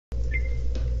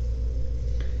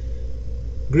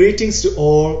Greetings to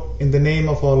all in the name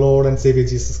of our Lord and Savior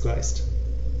Jesus Christ.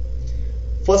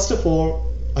 First of all,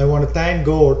 I want to thank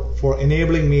God for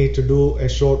enabling me to do a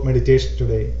short meditation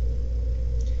today.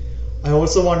 I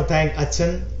also want to thank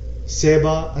Achan,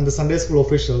 Sheba and the Sunday school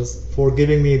officials for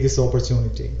giving me this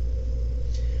opportunity.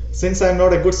 Since I am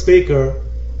not a good speaker,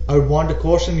 I would want to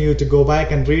caution you to go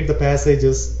back and read the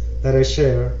passages that I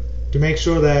share to make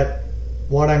sure that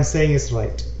what I am saying is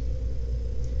right.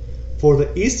 For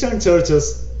the Eastern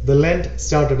churches, the Lent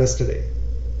started yesterday.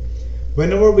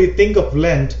 Whenever we think of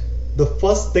Lent, the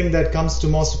first thing that comes to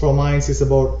most of our minds is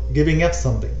about giving up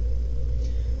something.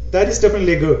 That is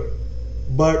definitely good,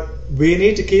 but we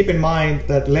need to keep in mind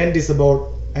that Lent is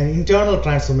about an internal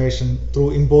transformation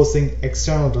through imposing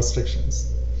external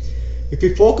restrictions. If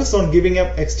we focus on giving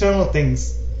up external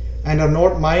things and are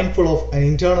not mindful of an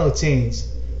internal change,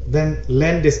 then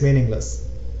Lent is meaningless.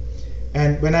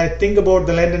 And when I think about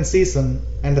the Lenten season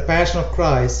and the Passion of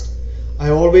Christ,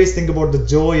 I always think about the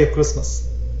joy of Christmas.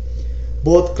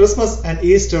 Both Christmas and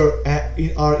Easter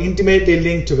are intimately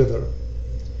linked together.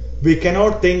 We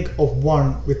cannot think of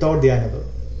one without the other.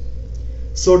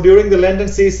 So during the Lenten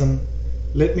season,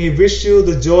 let me wish you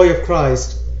the joy of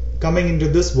Christ coming into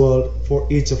this world for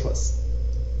each of us.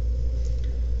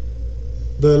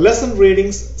 The lesson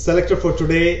readings selected for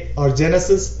today are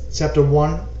Genesis chapter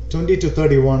 1, 20 to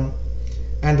 31,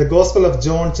 and the Gospel of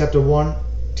John chapter 1,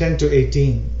 10 to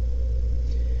 18.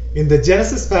 In the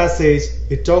Genesis passage,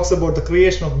 it talks about the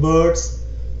creation of birds,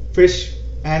 fish,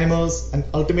 animals, and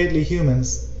ultimately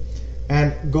humans,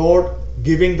 and God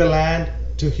giving the land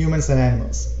to humans and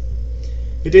animals.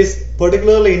 It is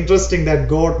particularly interesting that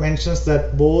God mentions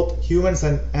that both humans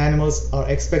and animals are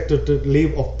expected to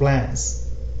live off plants.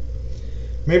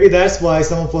 Maybe that's why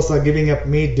some of us are giving up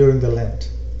meat during the Lent.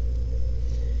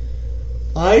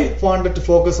 I wanted to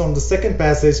focus on the second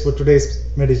passage for today's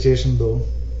meditation though,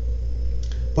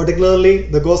 particularly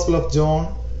the Gospel of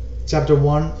John chapter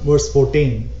 1 verse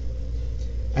 14.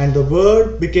 And the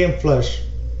Word became flesh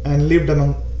and lived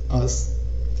among us,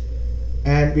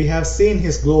 and we have seen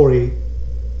His glory,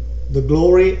 the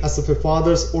glory as of a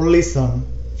Father's only Son,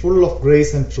 full of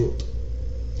grace and truth.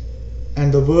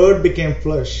 And the Word became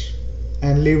flesh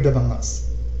and lived among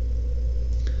us.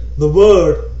 The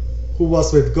Word who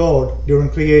was with God during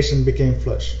creation became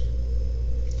flesh.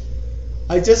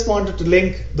 I just wanted to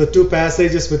link the two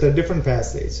passages with a different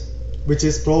passage, which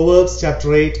is Proverbs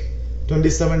chapter 8,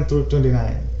 27 through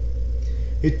 29.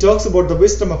 It talks about the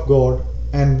wisdom of God,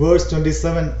 and verse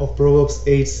 27 of Proverbs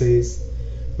 8 says,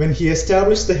 "When He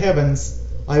established the heavens,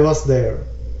 I was there,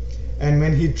 and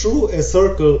when He drew a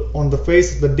circle on the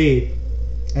face of the deep,"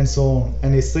 and so on.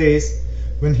 And it says,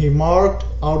 "When He marked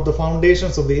out the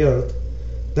foundations of the earth,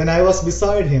 then I was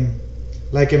beside Him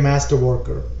like a master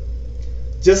worker."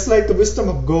 Just like the wisdom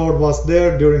of God was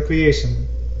there during creation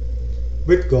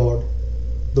with God,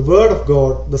 the Word of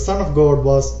God, the Son of God,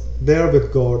 was there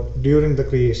with God during the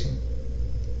creation.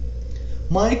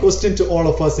 My question to all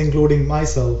of us, including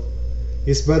myself,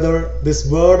 is whether this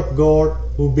Word of God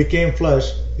who became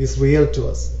flesh is real to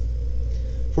us.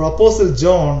 For Apostle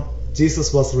John,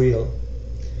 Jesus was real.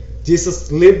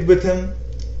 Jesus lived with Him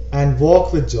and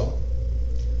walked with John.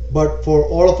 But for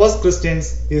all of us Christians,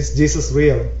 is Jesus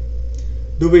real?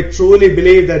 Do we truly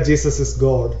believe that Jesus is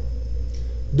God?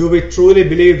 Do we truly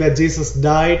believe that Jesus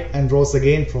died and rose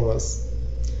again for us?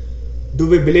 Do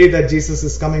we believe that Jesus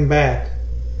is coming back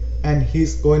and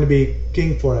He's going to be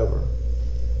King forever?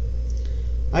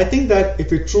 I think that if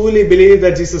we truly believe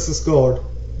that Jesus is God,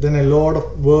 then a lot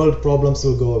of world problems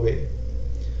will go away.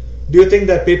 Do you think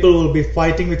that people will be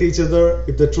fighting with each other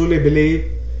if they truly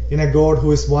believe in a God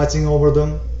who is watching over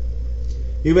them?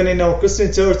 Even in our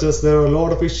Christian churches, there are a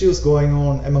lot of issues going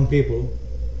on among people.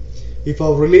 If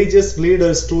our religious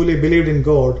leaders truly believed in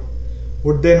God,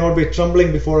 would they not be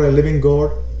trembling before a living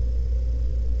God?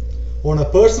 On a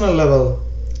personal level,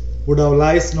 would our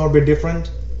lives not be different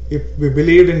if we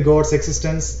believed in God's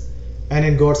existence and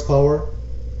in God's power?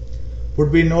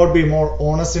 Would we not be more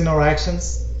honest in our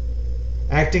actions,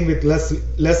 acting with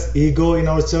less ego in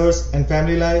our church and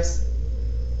family lives?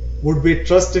 Would we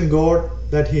trust in God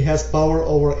that He has power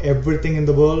over everything in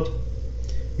the world,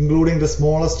 including the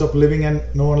smallest of living and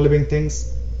non-living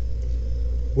things?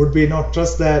 Would we not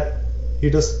trust that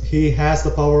He has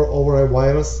the power over a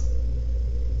virus?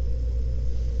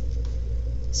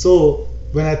 So,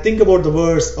 when I think about the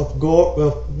verse of God,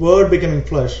 of Word becoming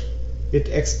flesh, it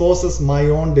exposes my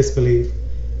own disbelief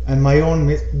and my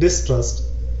own distrust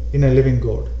in a living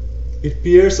God. It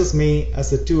pierces me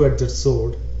as a two-edged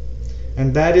sword.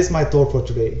 And that is my thought for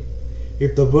today.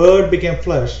 If the Word became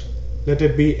flesh, let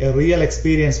it be a real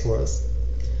experience for us.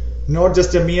 not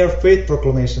just a mere faith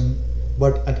proclamation,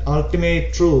 but an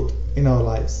ultimate truth in our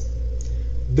lives.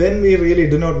 Then we really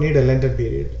do not need a Lenten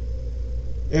period.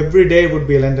 Every day would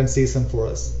be a Lenten season for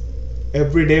us.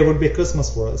 Every day would be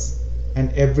Christmas for us.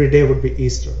 And every day would be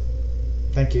Easter.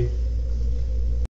 Thank you.